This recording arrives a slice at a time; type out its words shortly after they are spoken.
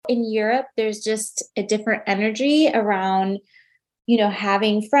in Europe, there's just a different energy around,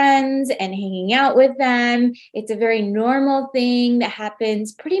 having friends and hanging out with them. It's a very normal thing that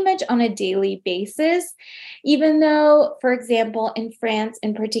happens pretty much on a daily basis. Even though, for example, in France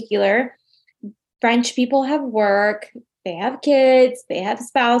in particular, French people have work, they have kids, they have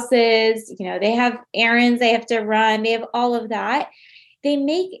spouses, they have errands they have to run, they have all of that. They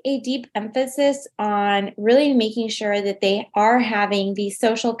make a deep emphasis on really making sure that they are having these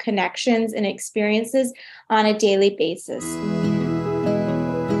social connections and experiences on a daily basis.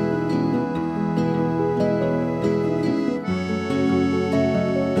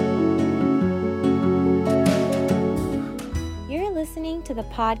 You're listening to the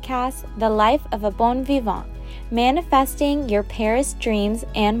podcast, The Life of a Bon Vivant, manifesting your Paris dreams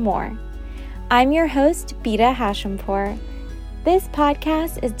and more. I'm your host, Bita Hashimpour. This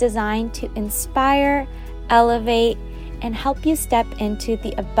podcast is designed to inspire, elevate, and help you step into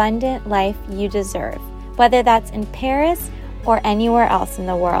the abundant life you deserve, whether that's in Paris or anywhere else in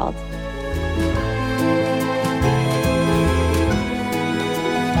the world.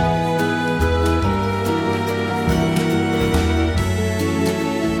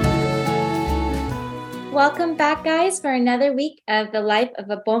 Welcome back, guys, for another week of the Life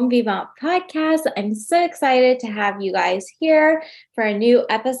of a Bon Vivant podcast. I'm so excited to have you guys here for a new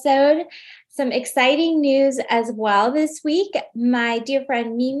episode. Some exciting news as well this week. My dear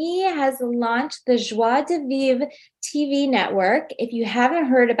friend Mimi has launched the Joie de Vivre TV network. If you haven't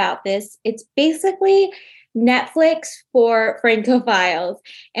heard about this, it's basically Netflix for Francophiles.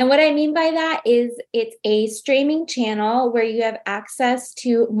 And what I mean by that is it's a streaming channel where you have access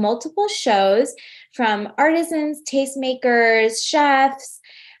to multiple shows from artisans, tastemakers, chefs,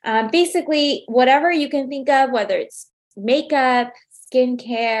 basically whatever you can think of, whether it's makeup,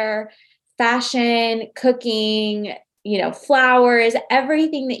 skincare, fashion, cooking, flowers,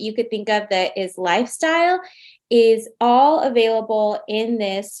 everything that you could think of that is lifestyle is all available in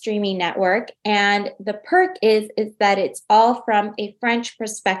this streaming network. And the perk is that it's all from a French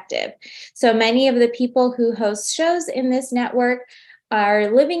perspective. So many of the people who host shows in this network are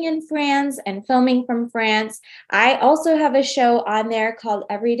living in France and filming from France. I also have a show on there called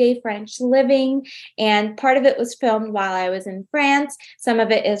Everyday French Living, and part of it was filmed while I was in France. Some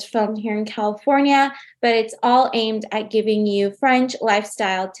of it is filmed here in California, but it's all aimed at giving you French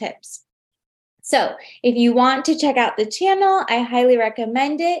lifestyle tips. So if you want to check out the channel, I highly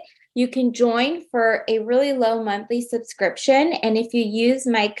recommend it. You can join for a really low monthly subscription. And if you use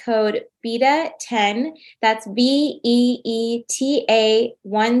my code BETA10, that's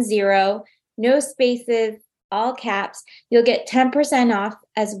BEETA10, no spaces, all caps, you'll get 10% off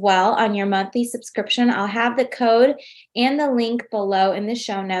as well on your monthly subscription. I'll have the code and the link below in the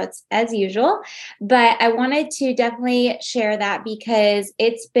show notes as usual. But I wanted to definitely share that because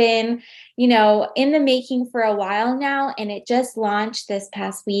it's been, in the making for a while now, and it just launched this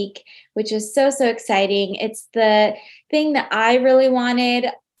past week, which is so, so exciting. It's the thing that I really wanted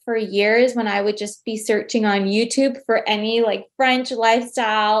for years when I would just be searching on YouTube for any French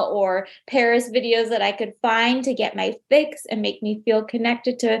lifestyle or Paris videos that I could find to get my fix and make me feel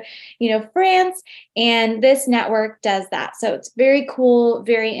connected to, France. And this network does that. So it's very cool,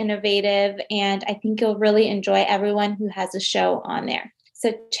 very innovative, and I think you'll really enjoy everyone who has a show on there.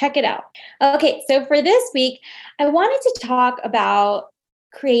 So check it out. Okay, so for this week, I wanted to talk about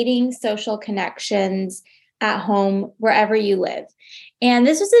creating social connections at home, wherever you live. And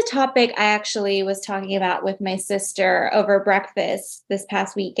this was a topic I actually was talking about with my sister over breakfast this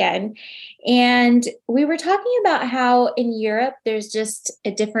past weekend. And we were talking about how in Europe, there's just a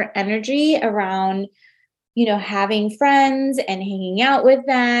different energy around, having friends and hanging out with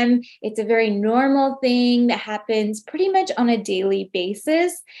them. It's a very normal thing that happens pretty much on a daily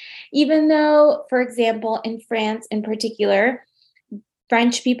basis. Even though, for example, in France in particular,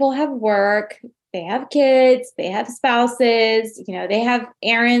 French people have work, they have kids, they have spouses, they have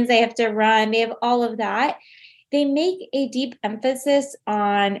errands they have to run, they have all of that. They make a deep emphasis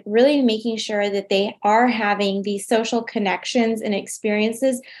on really making sure that they are having these social connections and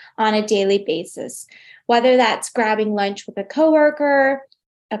experiences on a daily basis, whether that's grabbing lunch with a coworker,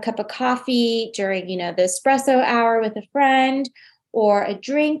 a cup of coffee during, the espresso hour with a friend, or a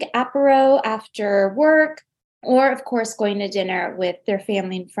drink, apéro after work, or of course, going to dinner with their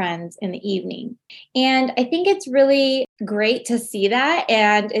family and friends in the evening. And I think it's really great to see that.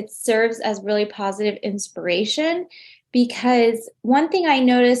 And it serves as really positive inspiration because one thing I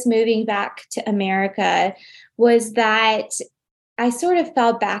noticed moving back to America was that I sort of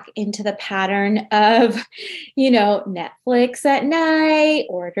fell back into the pattern of, Netflix at night,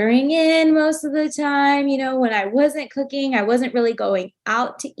 ordering in most of the time. When I wasn't cooking, I wasn't really going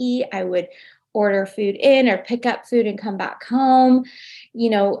out to eat. I would order food in or pick up food and come back home.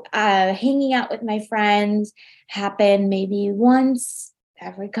 Hanging out with my friends happened maybe once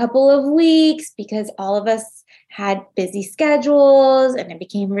every couple of weeks because all of us had busy schedules and it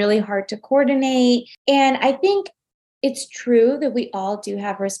became really hard to coordinate. And I think it's true that we all do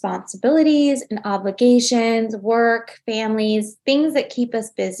have responsibilities and obligations, work, families, things that keep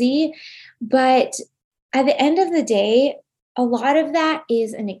us busy. But at the end of the day, a lot of that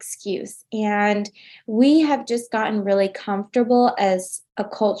is an excuse. And we have just gotten really comfortable as a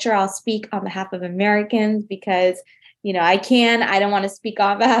culture. I'll speak on behalf of Americans because, I don't want to speak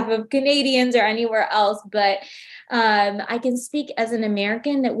on behalf of Canadians or anywhere else, but I can speak as an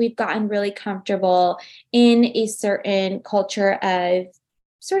American that we've gotten really comfortable in a certain culture of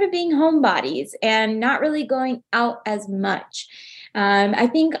sort of being homebodies and not really going out as much. I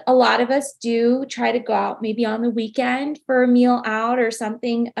think a lot of us do try to go out maybe on the weekend for a meal out or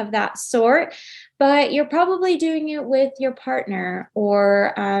something of that sort, but you're probably doing it with your partner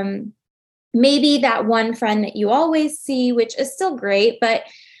or maybe that one friend that you always see, which is still great, but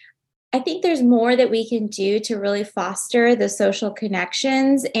I think there's more that we can do to really foster the social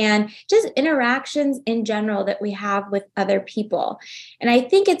connections and just interactions in general that we have with other people. And I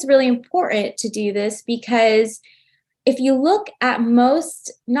think it's really important to do this because if you look at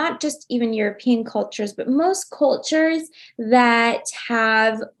most, not just even European cultures, but most cultures that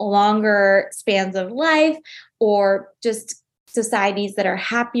have longer spans of life or just societies that are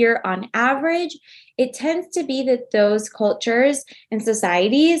happier on average, it tends to be that those cultures and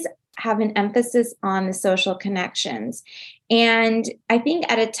societies have an emphasis on the social connections. And I think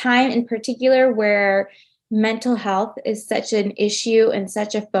at a time in particular where mental health is such an issue and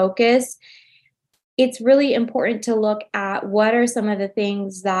such a focus, it's really important to look at what are some of the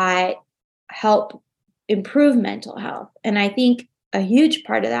things that help improve mental health. And I think a huge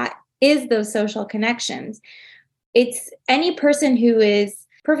part of that is those social connections. It's any person who is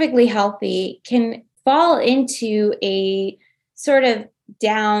perfectly healthy can fall into a sort of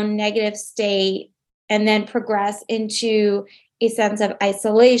down negative state and then progress into a sense of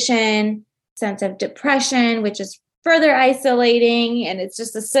isolation, sense of depression, which is further isolating, and it's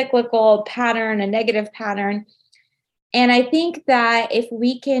just a cyclical pattern, a negative pattern. And I think that if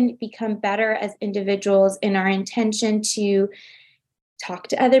we can become better as individuals in our intention to talk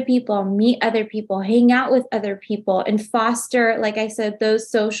to other people, meet other people, hang out with other people, and foster, like I said, those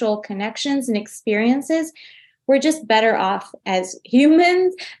social connections and experiences, we're just better off as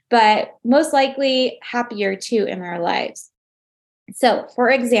humans, but most likely happier too in our lives. So, for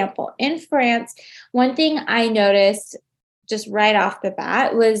example, in France, one thing I noticed just right off the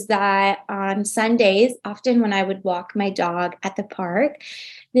bat was that on Sundays, often when I would walk my dog at the park,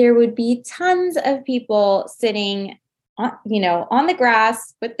 there would be tons of people sitting on the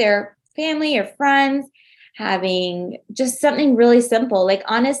grass with their family or friends, having just something really simple, like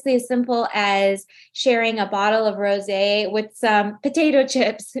honestly as simple as sharing a bottle of rosé with some potato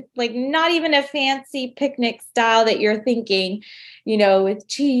chips, like not even a fancy picnic style that you're thinking, with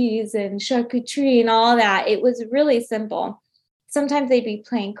cheese and charcuterie and all that. It was really simple. Sometimes they'd be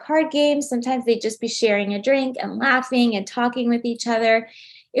playing card games. Sometimes they'd just be sharing a drink and laughing and talking with each other.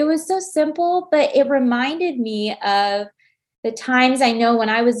 It was so simple, but it reminded me of the times I know when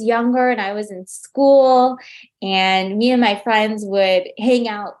I was younger and I was in school and me and my friends would hang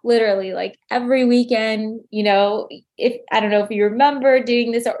out literally like every weekend, if I don't know if you remember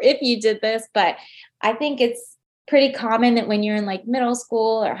doing this or if you did this, but I think it's pretty common that when you're in like middle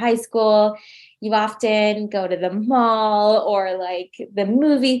school or high school, you often go to the mall or like the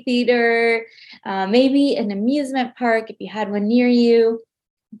movie theater, maybe an amusement park if you had one near you.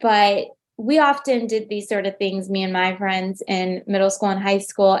 But we often did these sort of things, me and my friends in middle school and high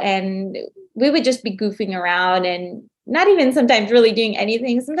school, and we would just be goofing around and not even sometimes really doing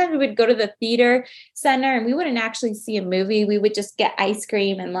anything. Sometimes we would go to the theater center and we wouldn't actually see a movie. We would just get ice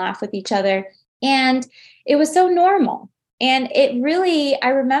cream and laugh with each other. And it was so normal. And it really, I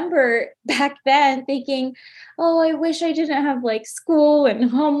remember back then thinking, oh, I wish I didn't have like school and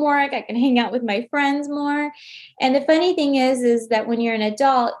homework. I can hang out with my friends more. And the funny thing is that when you're an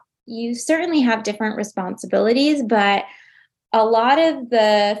adult, you certainly have different responsibilities, but a lot of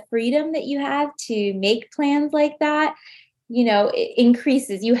the freedom that you have to make plans like that, it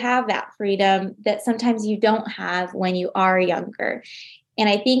increases. You have that freedom that sometimes you don't have when you are younger. And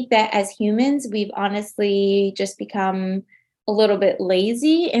I think that as humans, we've honestly just become a little bit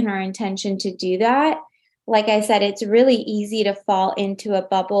lazy in our intention to do that. like I said, it's really easy to fall into a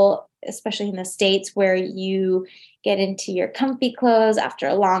bubble, especially in the States, where you get into your comfy clothes after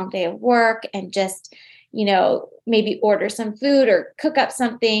a long day of work and just, maybe order some food or cook up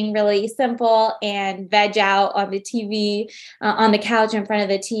something really simple and veg out on the TV, on the couch in front of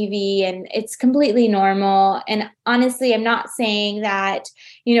the TV. And it's completely normal. And honestly, I'm not saying that,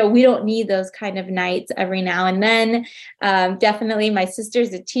 we don't need those kind of nights every now and then. Definitely, my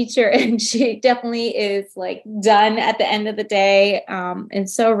sister's a teacher and she definitely is like done at the end of the day, and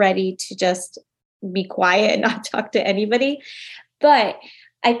so ready to just be quiet and not talk to anybody. But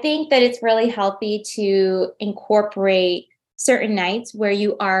I think that it's really healthy to incorporate certain nights where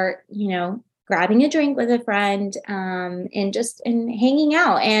you are, grabbing a drink with a friend, and hanging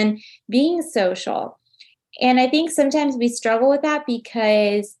out and being social. And I think sometimes we struggle with that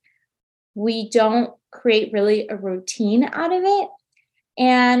because we don't create really a routine out of it.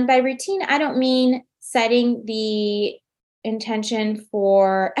 And by routine, I don't mean setting the intention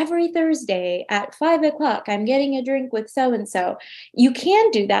for every Thursday at 5 o'clock, I'm getting a drink with so and so. You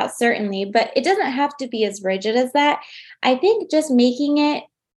can do that, certainly, but it doesn't have to be as rigid as that. I think just making it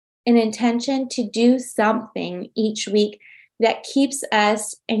an intention to do something each week that keeps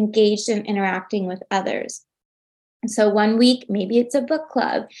us engaged and interacting with others. So one week, maybe it's a book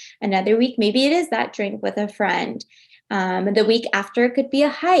club. Another week, maybe it is that drink with a friend. The week after, it could be a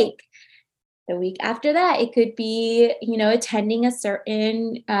hike. The week after that, it could be, attending a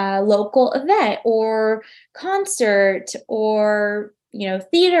certain local event or concert or,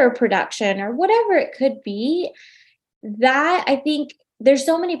 theater production or whatever it could be. That, I think there's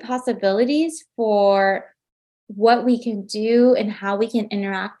so many possibilities for what we can do and how we can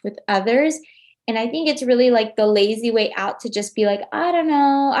interact with others. And I think it's really like the lazy way out to just be like, I don't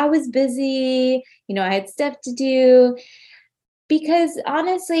know, I was busy, I had stuff to do. Because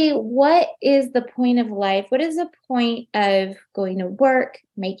honestly, what is the point of life? What is the point of going to work,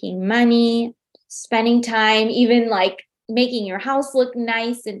 making money, spending time, even like making your house look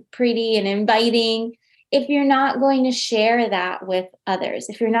nice and pretty and inviting, if you're not going to share that with others,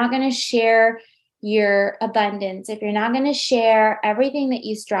 if you're not going to share your abundance, if you're not going to share everything that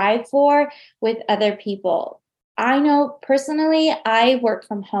you strive for with other people? I know personally, I work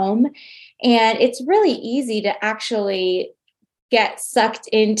from home and it's really easy to actually get sucked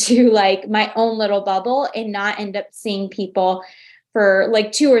into like my own little bubble and not end up seeing people for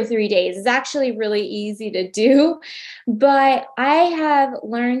like 2 or 3 days. It's actually really easy to do. But I have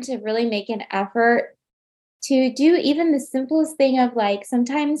learned to really make an effort to do even the simplest thing of like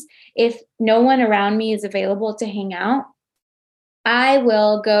sometimes if no one around me is available to hang out, I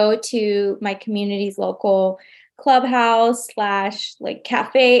will go to my community's local clubhouse slash like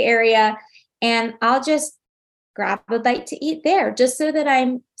cafe area and I'll just grab a bite to eat there just so that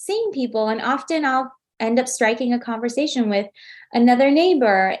I'm seeing people. And often I'll end up striking a conversation with another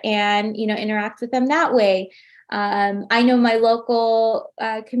neighbor and, interact with them that way. I know my local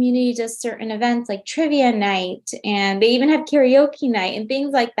community does certain events like trivia night, and they even have karaoke night and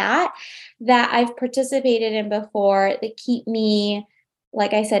things like that that I've participated in before that keep me,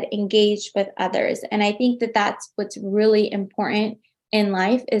 like I said, engaged with others. And I think that that's what's really important in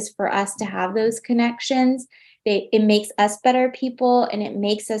life is for us to have those connections. It makes us better people and it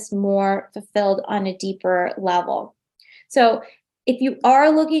makes us more fulfilled on a deeper level. So if you are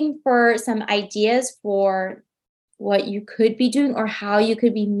looking for some ideas for what you could be doing or how you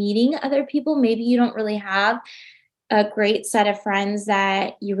could be meeting other people, maybe you don't really have a great set of friends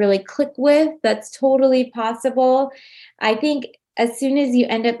that you really click with, that's totally possible. I think as soon as you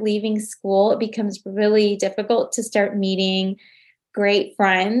end up leaving school, it becomes really difficult to start meeting great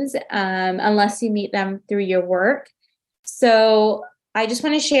friends, unless you meet them through your work. So I just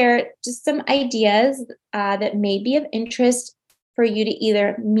want to share just some ideas that may be of interest for you to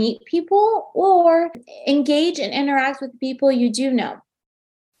either meet people or engage and interact with people you do know.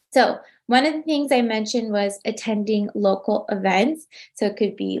 So one of the things I mentioned was attending local events. So it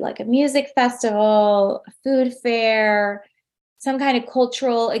could be like a music festival, a food fair, some kind of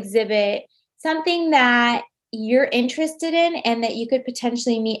cultural exhibit, something that you're interested in and that you could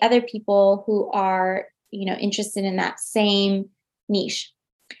potentially meet other people who are, interested in that same niche.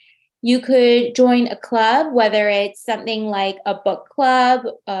 You could join a club, whether it's something like a book club,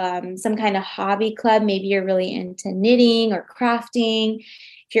 some kind of hobby club. Maybe you're really into knitting or crafting.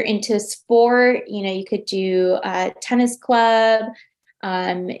 If you're into sport, you could do a tennis club.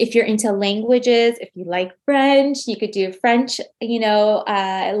 If you're into languages, if you like French, you could do French,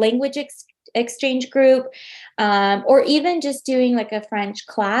 language exchange group, or even just doing like a French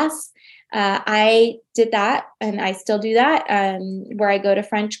class. I did that and I still do that, where I go to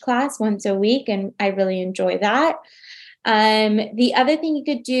French class once a week and I really enjoy that. The other thing you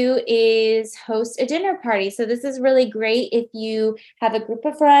could do is host a dinner party. So this is really great if you have a group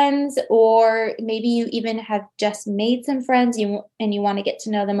of friends, or maybe you even have just made some friends and you want to get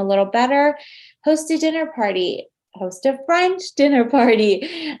to know them a little better. Host a dinner party. Host a French dinner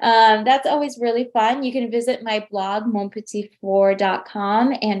party. That's always really fun. You can visit my blog,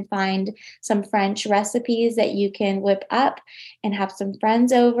 monpetitfour.com, and find some French recipes that you can whip up and have some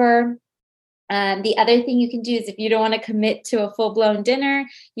friends over. The other thing you can do is, if you don't want to commit to a full-blown dinner,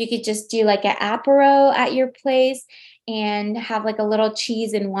 you could just do like an apéro at your place and have like a little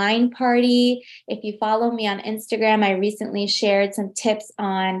cheese and wine party. If you follow me on Instagram, I recently shared some tips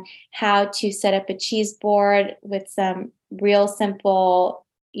on how to set up a cheese board with some real simple,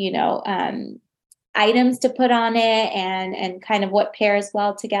 items to put on it, and kind of what pairs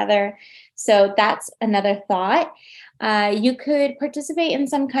well together. So that's another thought. You could participate in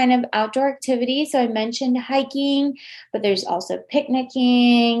some kind of outdoor activity. So I mentioned hiking, but there's also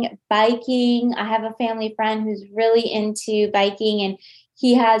picnicking, biking. I have a family friend who's really into biking, and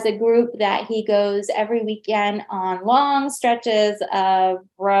he has a group that he goes every weekend on long stretches of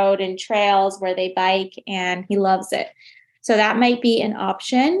road and trails where they bike, and he loves it. So that might be an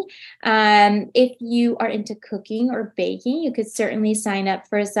option. If you are into cooking or baking, you could certainly sign up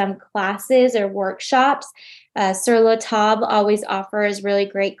for some classes or workshops. Sur La Table always offers really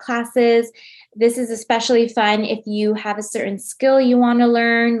great classes. This is especially fun if you have a certain skill you want to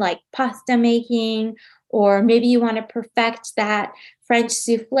learn, like pasta making, or maybe you want to perfect that French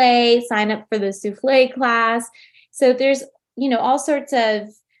souffle, sign up for the souffle class. So there's, all sorts of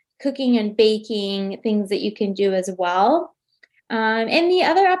cooking and baking things that you can do as well. And the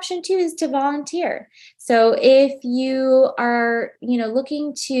other option too is to volunteer. So if you are,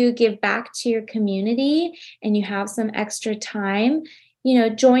 looking to give back to your community and you have some extra time,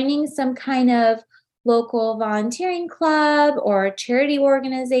 joining some kind of local volunteering club or charity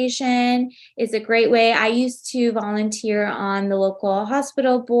organization is a great way. I used to volunteer on the local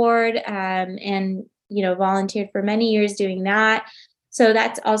hospital board, and volunteered for many years doing that. So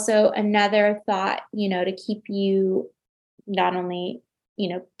that's also another thought, to keep you not only,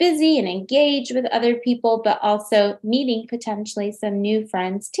 busy and engaged with other people, but also meeting potentially some new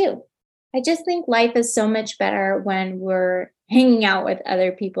friends too. I just think life is so much better when we're hanging out with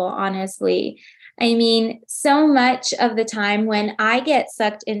other people, honestly. I mean, so much of the time when I get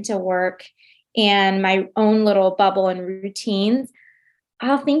sucked into work and my own little bubble and routines,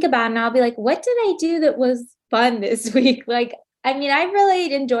 I'll think about it and I'll be like, what did I do that was fun this week? Like, I mean, I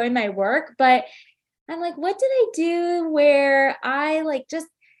really enjoy my work, but I'm like, what did I do where I like just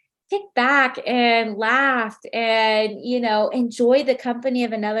kicked back and laughed and, enjoy the company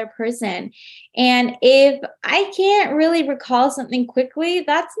of another person? And if I can't really recall something quickly,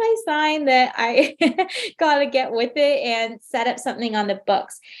 that's my sign that I got to get with it and set up something on the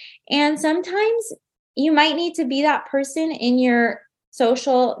books. And sometimes you might need to be that person in your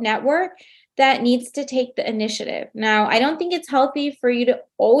social network that needs to take the initiative. Now, I don't think it's healthy for you to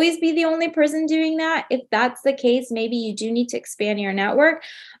always be the only person doing that. If that's the case, maybe you do need to expand your network.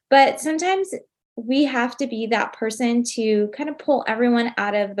 But sometimes we have to be that person to kind of pull everyone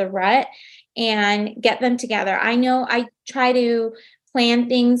out of the rut and get them together. I know I try to plan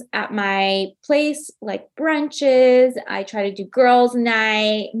things at my place, like brunches. I try to do girls'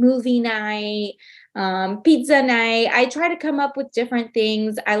 night, movie night, pizza night. I try to come up with different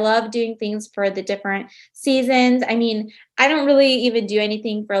things. I love doing things for the different seasons. I mean, I don't really even do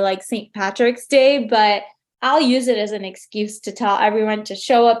anything for like St. Patrick's Day, but I'll use it as an excuse to tell everyone to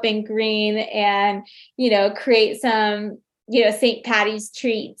show up in green and, create some, St. Patty's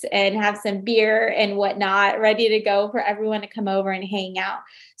treats and have some beer and whatnot ready to go for everyone to come over and hang out.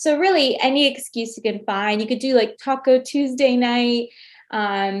 So really any excuse you can find. You could do like Taco Tuesday night.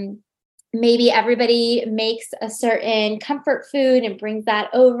 Maybe everybody makes a certain comfort food and brings that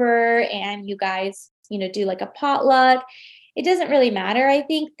over, and you guys, do like a potluck. It doesn't really matter. I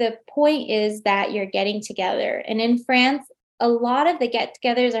think the point is that you're getting together. And in France, a lot of the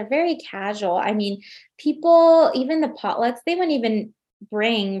get-togethers are very casual. I mean, people, even the potlucks, they won't even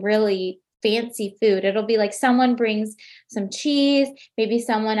bring really fancy food. It'll be like someone brings some cheese, maybe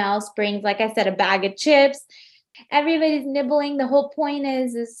someone else brings, like I said, a bag of chips. Everybody's nibbling. The whole point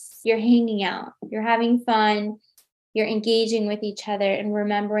is you're hanging out, you're having fun, you're engaging with each other and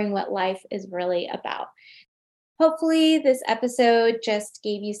remembering what life is really about. Hopefully this episode just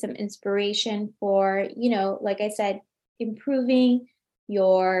gave you some inspiration for, like I said, improving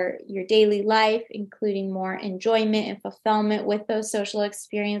your daily life, including more enjoyment and fulfillment with those social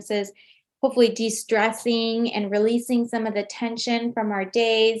experiences, hopefully de-stressing and releasing some of the tension from our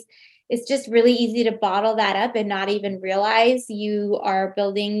days. It's just really easy to bottle that up and not even realize you are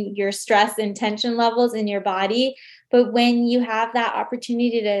building your stress and tension levels in your body. But when you have that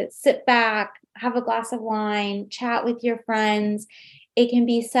opportunity to sit back, have a glass of wine, chat with your friends, it can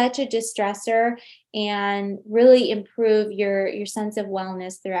be such a distressor and really improve your sense of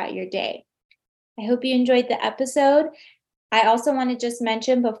wellness throughout your day. I hope you enjoyed the episode. I also want to just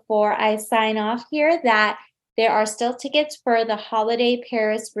mention before I sign off here that there are still tickets for the Holiday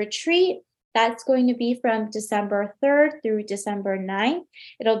Paris retreat. That's going to be from December 3rd through December 9th.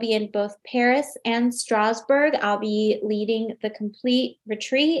 It'll be in both Paris and Strasbourg. I'll be leading the complete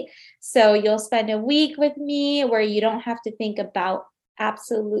retreat. So you'll spend a week with me where you don't have to think about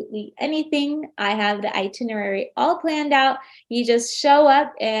absolutely anything. I have the itinerary all planned out. You just show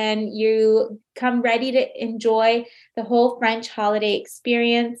up and you come ready to enjoy the whole French holiday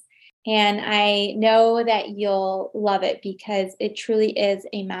experience. And I know that you'll love it because it truly is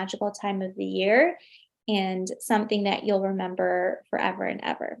a magical time of the year and something that you'll remember forever and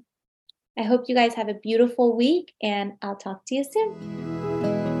ever. I hope you guys have a beautiful week, and I'll talk to you soon.